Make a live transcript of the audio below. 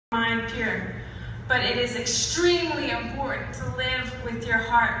mind pure. But it is extremely important to live with your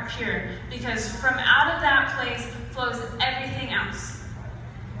heart pure, because from out of that place flows everything else.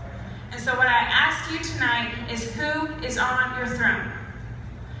 And so what I ask you tonight is, who is on your throne?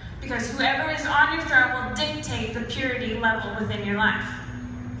 Because whoever is on your throne will dictate the purity level within your life.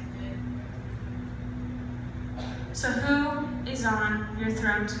 So who is on your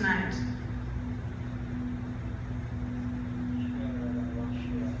throne tonight?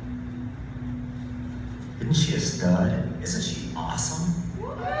 Isn't she a stud? Isn't she awesome?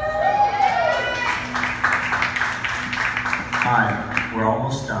 Alright, we're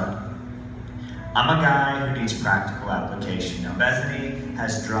almost done. I'm a guy who needs practical application. Now Bethany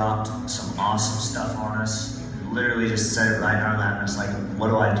has dropped some awesome stuff on us. We literally just set it right in our lap and it's like, what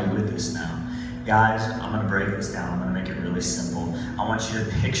do I do with this now? Guys, I'm gonna break this down. I'm gonna make it really simple. I want you to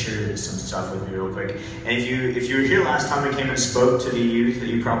picture some stuff with me real quick. And if you were here last time we came and spoke to the youth,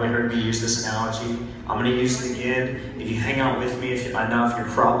 you probably heard me use this analogy. I'm gonna use it again. If you hang out with me, I know if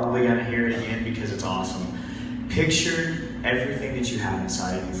you're probably gonna hear it again because it's awesome. Picture everything that you have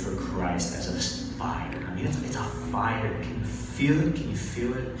inside of you for Christ as a fire. I mean, it's a fire. Can you feel it? Can you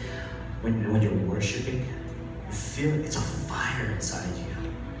feel it when you're worshiping? You feel it? It's a fire inside of you.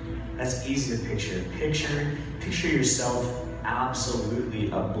 That's easy to picture. Picture yourself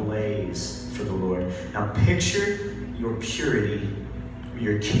absolutely ablaze for the Lord. Now picture your purity,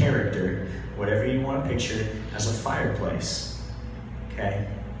 your character, whatever you want to picture, as a fireplace. Okay?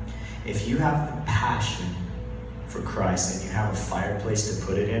 If you have the passion for Christ and you have a fireplace to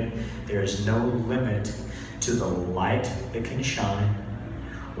put it in, there is no limit to the light that can shine,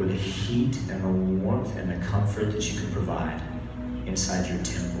 or the heat and the warmth and the comfort that you can provide inside your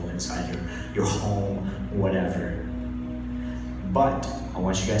temple, inside your home, whatever. But I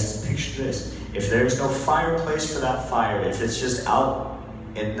want you guys to picture this. If there's no fireplace for that fire, if it's just out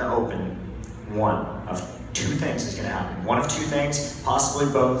in the open, one of two things is going to happen. One of two things,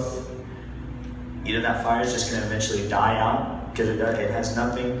 possibly both. Either that fire is just going to eventually die out because it has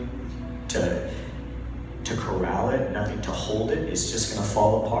nothing to corral it, nothing to hold it. It's just going to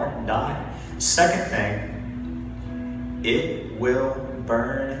fall apart and die. Second thing, it will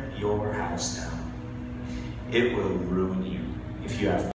burn your house down. It will ruin you if you have